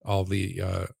all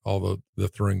the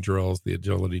throwing drills, the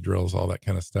agility drills, all that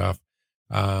kind of stuff.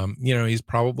 He's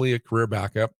probably a career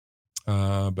backup,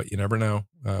 but you never know.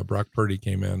 Brock Purdy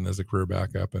came in as a career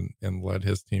backup and led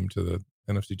his team to the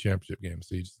NFC Championship game.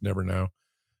 So you just never know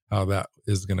how that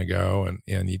is going to go.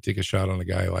 And you take a shot on a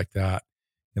guy like that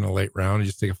in a late round, you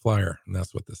just take a flyer, and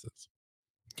that's what this is.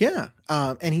 Yeah.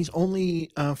 And he's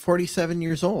only 47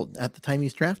 years old at the time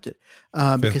he's drafted.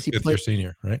 Because he played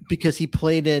senior, right? Because he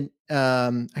played in,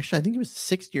 actually, I think he was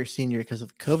 6th-year senior because of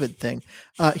the COVID thing.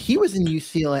 He was in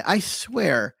UCLA. I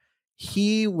swear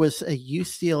he was a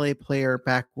UCLA player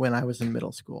back when I was in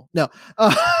middle school. No.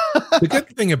 The good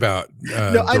thing about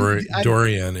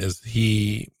Dorian is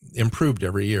he improved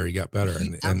every year. He got better.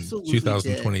 And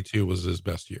 2022 was his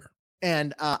best year.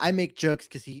 And I make jokes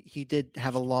because he did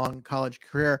have a long college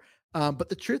career. But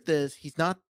the truth is he's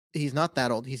not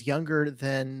that old. He's younger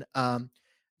than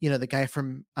the guy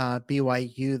from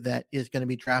BYU that is going to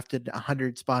be drafted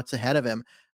 100 spots ahead of him.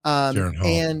 Jaron Hall.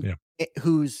 And Yeah.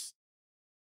 who's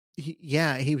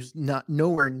he was not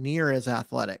nowhere near as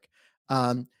athletic.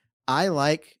 I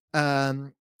like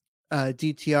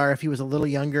DTR. If he was a little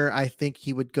younger, I think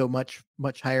he would go much,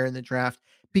 much higher in the draft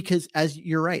because, as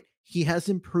you're right, he has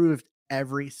improved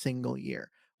every single year.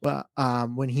 Well,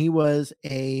 when he was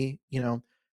his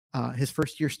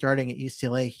first year starting at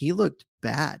UCLA, he looked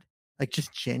bad, like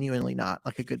just genuinely not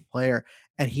like a good player.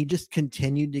 And he just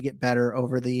continued to get better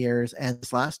over the years. And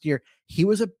this last year, he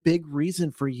was a big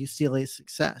reason for UCLA's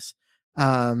success.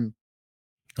 Under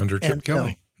Chip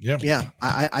Kelly. Yeah,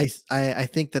 I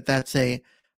think that's an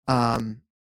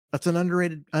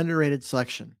underrated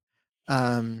selection.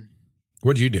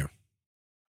 What'd you do?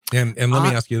 And let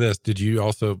me ask you this: did you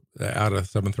also add a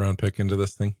 7th round pick into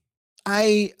this thing?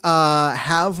 I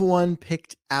have one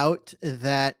picked out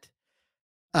that,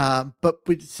 but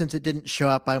since it didn't show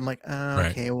up, I'm like,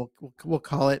 okay, right. We'll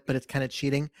call it, but it's kind of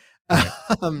cheating. Right.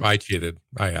 I cheated.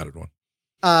 I added one.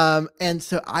 And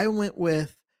so I went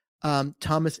with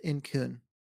Thomas Incoon,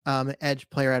 an edge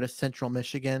player out of Central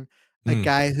Michigan, a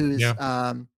guy who's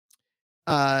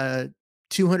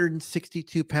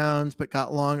 262 pounds but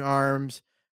got long arms.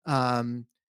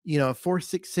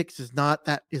 4.66 is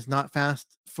not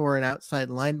fast for an outside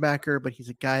linebacker, but he's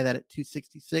a guy that at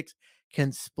 266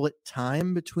 can split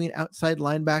time between outside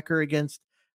linebacker against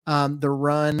the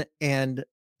run and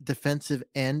defensive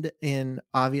end in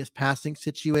obvious passing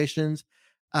situations.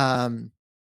 And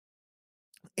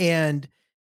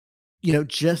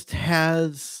just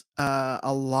has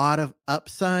a lot of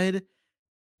upside,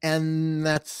 and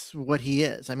that's what he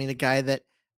is. I mean, a guy that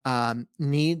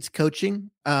needs coaching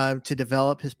to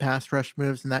develop his pass rush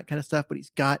moves and that kind of stuff, but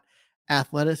he's got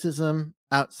athleticism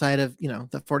outside of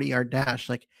the 40-yard dash.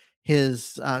 Like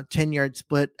his 10-yard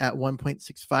split at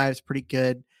 1.65 is pretty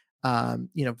good.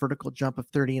 Vertical jump of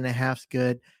 30.5 is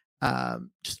good.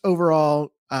 Just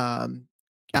overall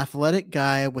athletic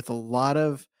guy with a lot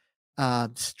of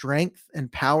strength and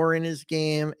power in his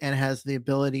game, and has the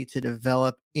ability to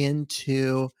develop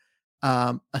into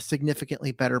a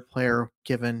significantly better player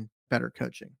given better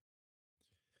coaching.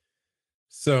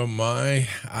 So my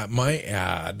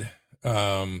ad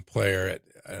player,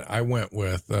 I went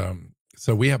with,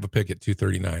 so we have a pick at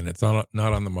 239. It's not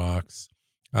on the mocks,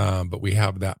 but we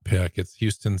have that pick. It's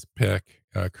Houston's pick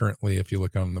currently, if you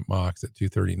look on the mocks, at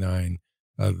 239.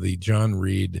 The John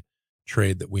Reed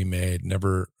trade that we made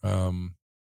never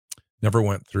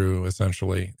went through,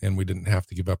 essentially, and we didn't have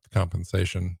to give up the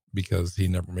compensation because he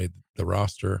never made the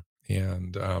roster.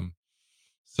 And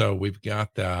so we've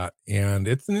got that, and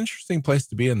it's an interesting place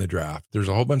to be in the draft. There's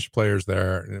a whole bunch of players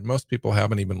there, and most people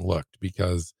haven't even looked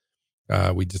because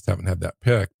we just haven't had that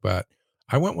pick. But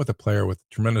I went with a player with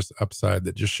tremendous upside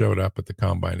that just showed up at the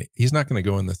combine. He's not going to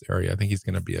go in this area. I think he's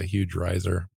going to be a huge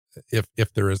riser,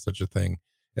 if there is such a thing,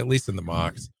 at least in the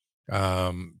mocks.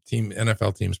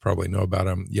 NFL teams probably know about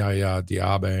him. Yaya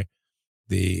Diaby,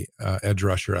 the edge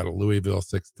rusher out of Louisville,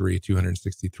 6'3",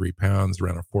 263 pounds,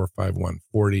 ran a 4.51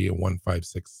 40, a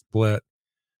 1.56 split,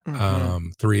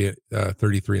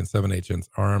 33 and 7/8 inch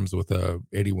arms with a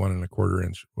 81 and a quarter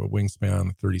inch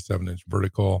wingspan, 37-inch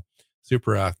vertical,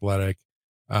 super athletic.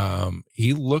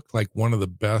 He looked like one of the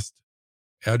best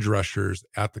edge rushers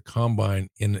at the combine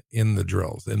in the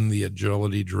drills, in the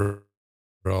agility drills,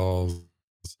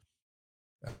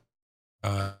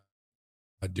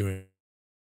 doing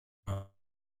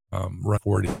run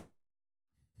 40,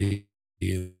 the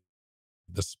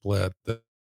split, the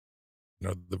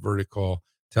vertical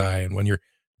tie. And when you're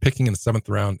picking in the 7th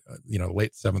round,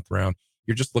 late 7th round,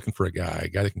 you're just looking for a guy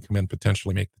that can come in,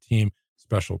 potentially make the team,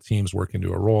 special teams, work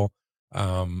into a role,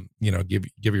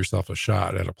 give yourself a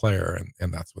shot at a player.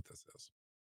 And that's what this is.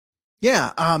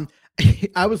 Yeah.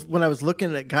 When I was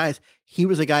looking at guys, he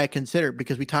was a guy I considered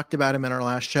because we talked about him in our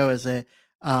last show as a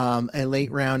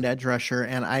late round edge rusher.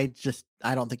 And I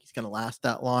don't think he's going to last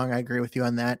that long. I agree with you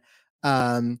on that.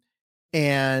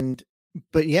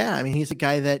 But yeah, I mean, he's a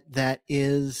guy that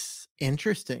is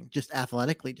interesting, just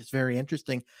athletically, just very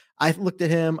interesting. I looked at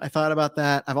him. I thought about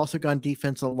that. I've also gone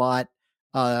defense a lot.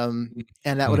 And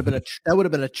that would have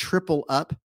been a triple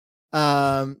up.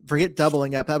 Forget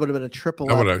doubling up. That would have been a triple.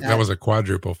 That was a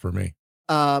quadruple for me.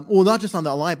 Well, not just on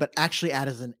the line, but actually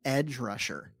as an edge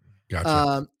rusher.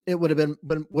 Gotcha. It would have been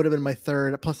my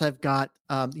 3rd. Plus, I've got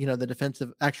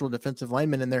the actual defensive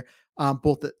linemen in there,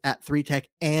 both at 3 tech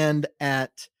and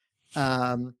at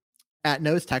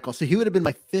nose tackle. So he would have been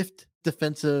my 5th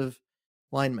defensive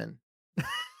lineman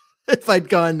if I'd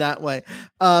gone that way.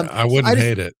 I wouldn't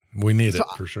hate it. We need so it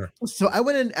for sure. So I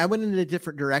went in a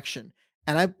different direction,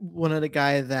 and I wanted a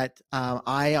guy that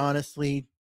I honestly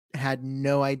had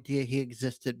no idea he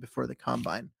existed before the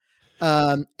combine,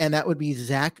 and that would be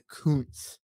Zach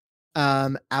Kuntz,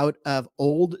 out of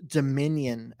Old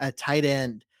Dominion, a tight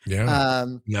end. Yeah,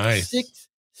 nice.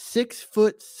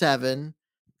 6'7",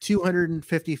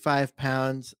 255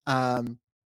 pounds,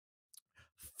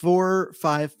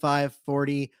 4.55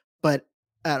 40, but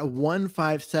at a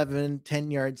 1.57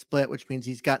 10-yard split, which means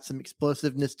he's got some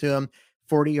explosiveness to him.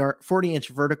 40-inch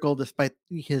vertical despite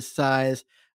his size.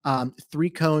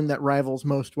 3-cone that rivals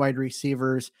most wide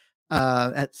receivers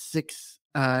at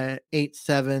 6'8",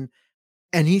 7",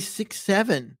 and he's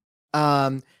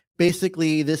 6'7".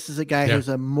 Basically, this is a guy who's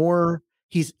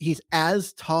he's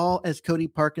as tall as Cody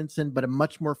Parkinson, but a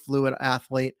much more fluid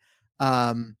athlete.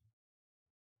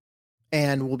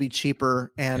 And will be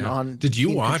cheaper and on. Did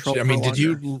you watch? I mean, did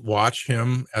you watch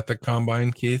him at the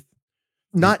combine, Keith?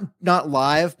 Not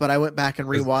live, but I went back and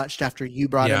rewatched after you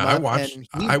brought him up.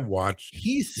 I watched.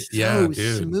 He's so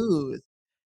smooth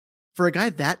for a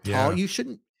guy that tall. You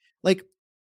shouldn't like.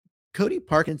 Cody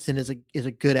Parkinson is a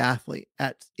good athlete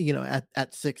at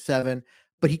 6'7",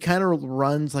 but he kind of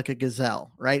runs like a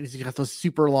gazelle, right? He's got those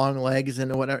super long legs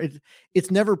and whatever.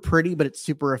 It's never pretty, but it's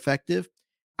super effective.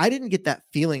 I didn't get that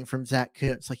feeling from Zach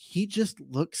Kuntz. Like, he just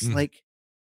looks like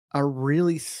a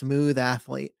really smooth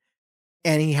athlete,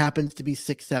 and he happens to be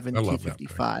 6'7",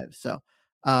 255. So,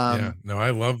 I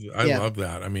love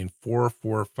that. I mean,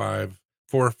 4.45,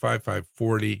 4.55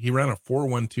 40. He ran a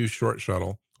 4.12 short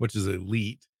shuttle, which is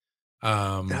elite. The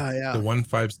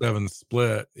 1.57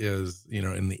 split is,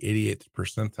 in the 88th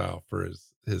percentile for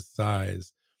his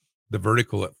size. The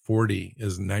vertical at 40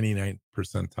 is 99th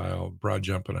percentile. Broad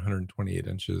jump at 128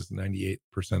 inches, 98th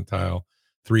percentile.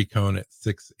 3-cone at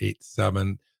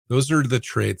 6.87. Those are the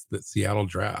traits that Seattle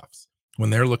drafts when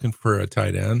they're looking for a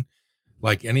tight end.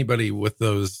 Like, anybody with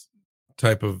those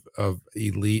type of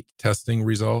elite testing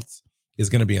results is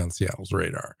going to be on Seattle's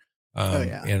radar.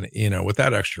 And with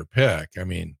that extra pick, I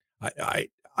mean, I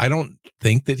don't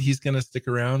think that he's going to stick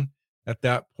around at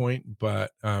that point, but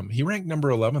he ranked number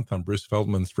 11th on Bruce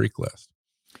Feldman's freak list,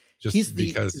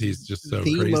 because he's just so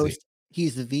crazy.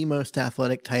 He's the most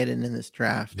athletic tight end in this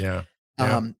draft. Yeah.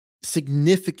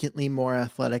 Significantly more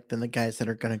athletic than the guys that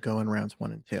are going to go in rounds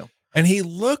 1 and 2. And he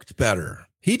looked better.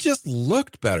 He just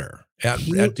looked better at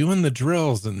doing the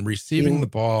drills and receiving the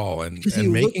ball and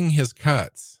making his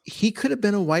cuts. He could have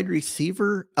been a wide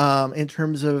receiver in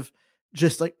terms of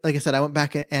just like I said, I went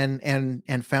back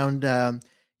and found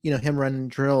him running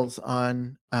drills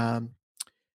on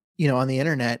on the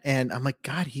internet, and I'm like,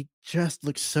 God, he just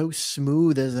looks so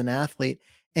smooth as an athlete,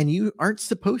 and you aren't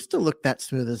supposed to look that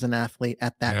smooth as an athlete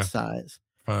at that size.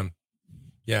 Fun.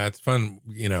 Yeah, it's fun,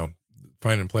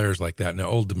 finding players like that in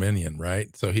Old Dominion,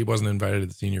 right? So he wasn't invited to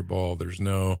the Senior Bowl. There's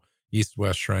no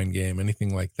East-West Shrine game,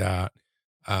 anything like that.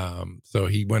 So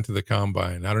he went to the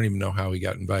combine. I don't even know how he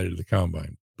got invited to the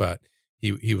combine, but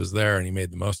he was there and he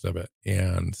made the most of it.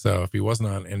 And so if he wasn't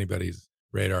on anybody's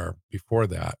radar before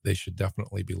that, they should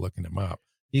definitely be looking him up.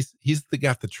 He's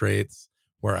got the traits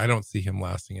where I don't see him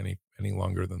lasting any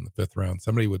longer than the 5th round.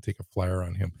 Somebody would take a flyer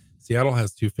on him. Seattle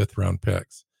has 2 5th round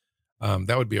picks.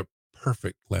 That would be a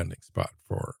perfect landing spot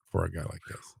for a guy like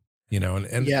this,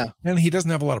 and he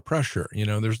doesn't have a lot of pressure.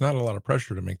 There's not a lot of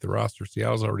pressure to make the roster.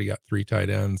 Seattle's already got 3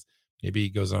 tight ends. Maybe he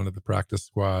goes onto the practice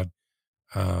squad.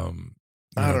 I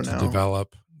don't know.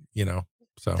 Develop,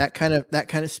 so that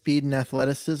kind of speed and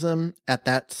athleticism at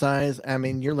that size. I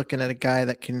mean, you're looking at a guy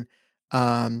that can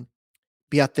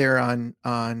be out there on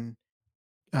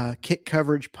kick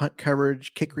coverage, punt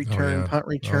coverage, kick return, punt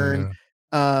return,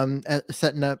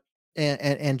 setting up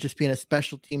and just being a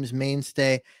special teams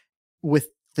mainstay with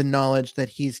the knowledge that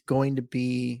he's going to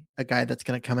be a guy that's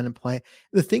going to come in and play.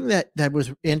 The thing that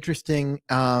was interesting,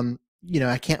 I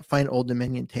can't find Old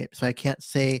Dominion tape, so I can't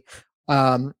say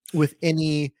with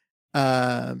any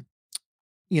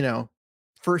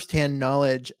firsthand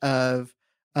knowledge of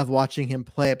watching him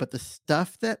play, but the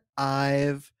stuff that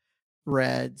I've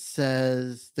read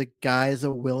says the guy's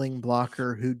a willing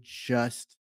blocker who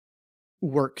just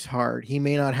works hard. He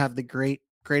may not have the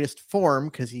greatest form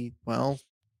because he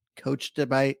coached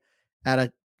at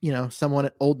someone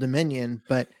at Old Dominion,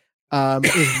 but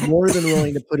is more than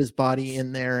willing to put his body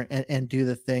in there and do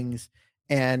the things.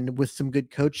 And with some good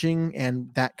coaching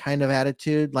and that kind of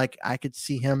attitude, like, I could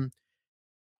see him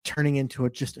turning into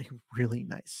just a really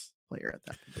nice player at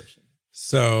that position.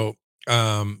 So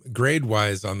grade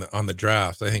wise on the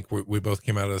drafts, I think we both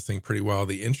came out of this thing pretty well.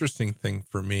 The interesting thing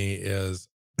for me is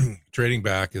trading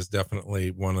back is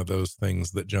definitely one of those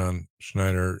things that John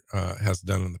Schneider has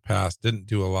done in the past. Didn't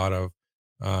do a lot of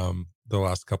the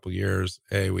last couple of years.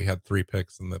 We had 3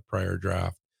 picks in the prior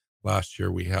draft. Last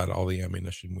year, we had all the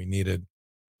ammunition we needed.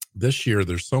 This year,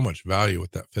 there's so much value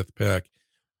with that 5th pick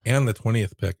and the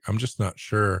 20th pick. I'm just not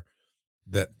sure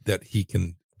that he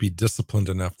can be disciplined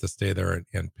enough to stay there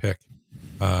and pick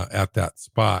at that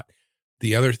spot.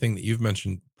 The other thing that you've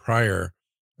mentioned prior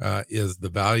is the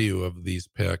value of these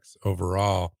picks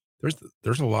overall.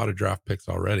 There's a lot of draft picks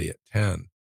already at 10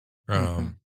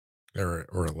 or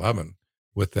 11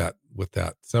 with that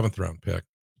 7th round pick.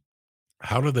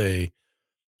 How do they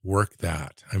work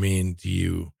that? I mean, do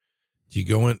you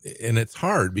go in, and it's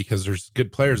hard because there's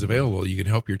good players available. You can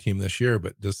help your team this year,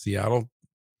 but does Seattle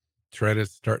try to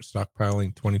start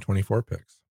stockpiling 2024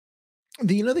 picks?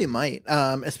 They might,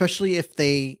 especially if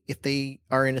they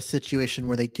are in a situation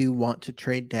where they do want to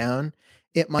trade down.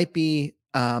 It might be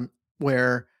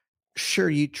where, sure,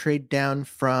 you trade down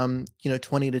from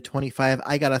 20 to 25.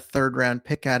 I got a 3rd round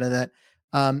pick out of that.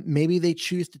 Maybe they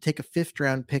choose to take a 5th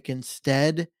round pick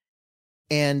instead,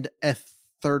 and a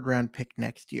 3rd round pick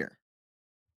next year.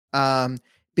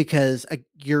 Because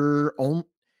you're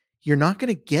not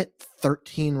going to get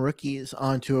 13 rookies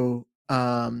onto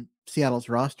Seattle's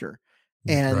roster.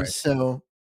 And Right. so,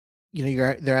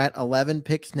 they're at 11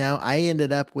 picks now. I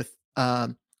ended up with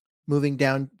moving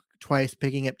down twice,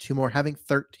 picking up 2 more, having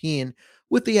 13,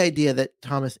 with the idea that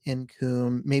Thomas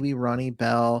Incoom, maybe Ronnie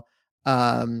Bell,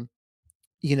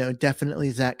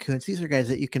 definitely Zach Kuntz. These are guys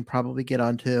that you can probably get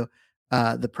onto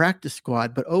the practice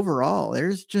squad. But overall,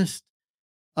 there's just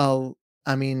some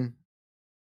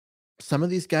of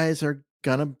these guys are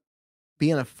gonna be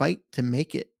in a fight to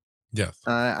make it. Yes.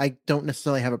 I don't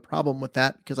necessarily have a problem with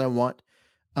that, because I want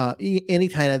any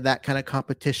kind of that kind of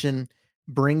competition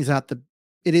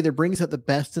it either brings out the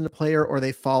best in the player, or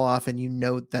they fall off and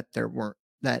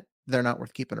that they're not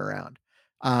worth keeping around.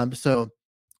 So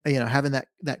having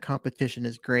that competition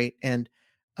is great. And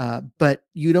but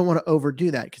you don't want to overdo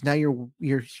that, because now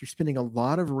you're spending a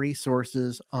lot of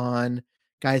resources on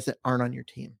guys that aren't on your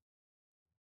team,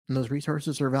 and those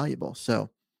resources are valuable. So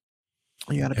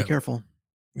you got to be careful.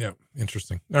 Yeah.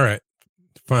 Interesting. All right.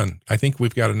 Fun. I think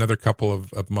we've got another couple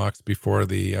of mocks before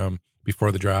the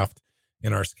draft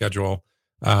in our schedule.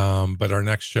 But our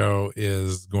next show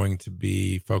is going to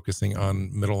be focusing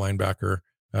on middle linebacker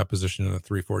position in a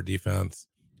 3-4 defense.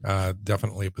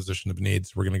 Definitely a position of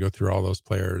needs. We're going to go through all those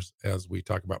players as we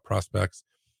talk about prospects,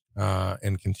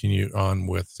 and continue on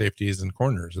with safeties and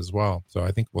corners as well. So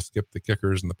I think we'll skip the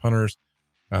kickers and the punters,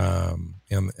 and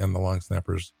the long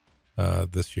snappers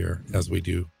this year, as we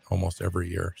do almost every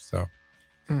year. So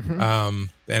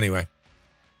anyway,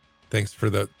 thanks for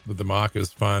the mock. It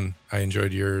was fun. I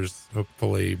enjoyed yours.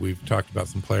 Hopefully we've talked about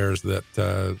some players that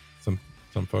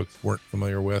some folks weren't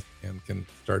familiar with and can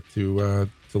start to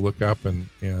look up, and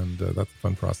that's a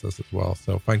fun process as well.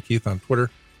 So find Keith on Twitter.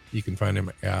 You can find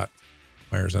him at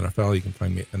Myers NFL. You can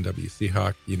find me at NW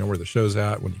Seahawk. You know where the show's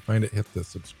at. When you find it, hit the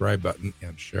subscribe button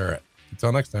and share it.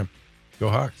 Until next time, go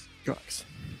Hawks. Go Hawks.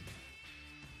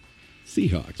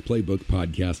 Seahawks Playbook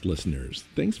podcast listeners,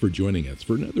 thanks for joining us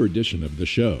for another edition of the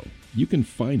show. You can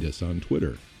find us on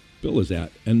Twitter. Bill is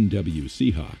at NW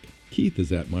Seahawk. Keith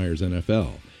is at Myers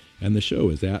NFL. And the show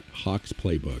is at Hawks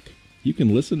Playbook. You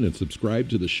can listen and subscribe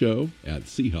to the show at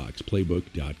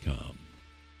SeahawksPlaybook.com.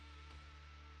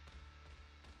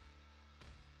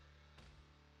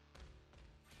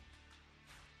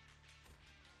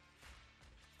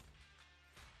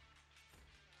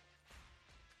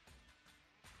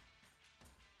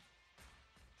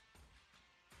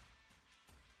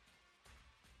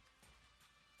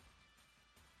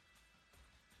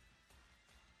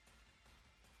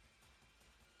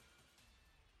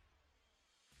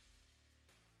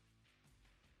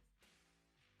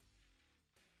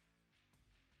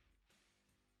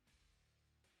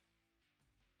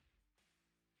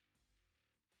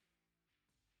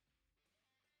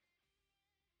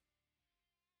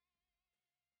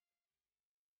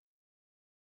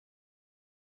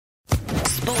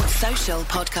 Sports Social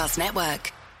Podcast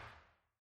Network.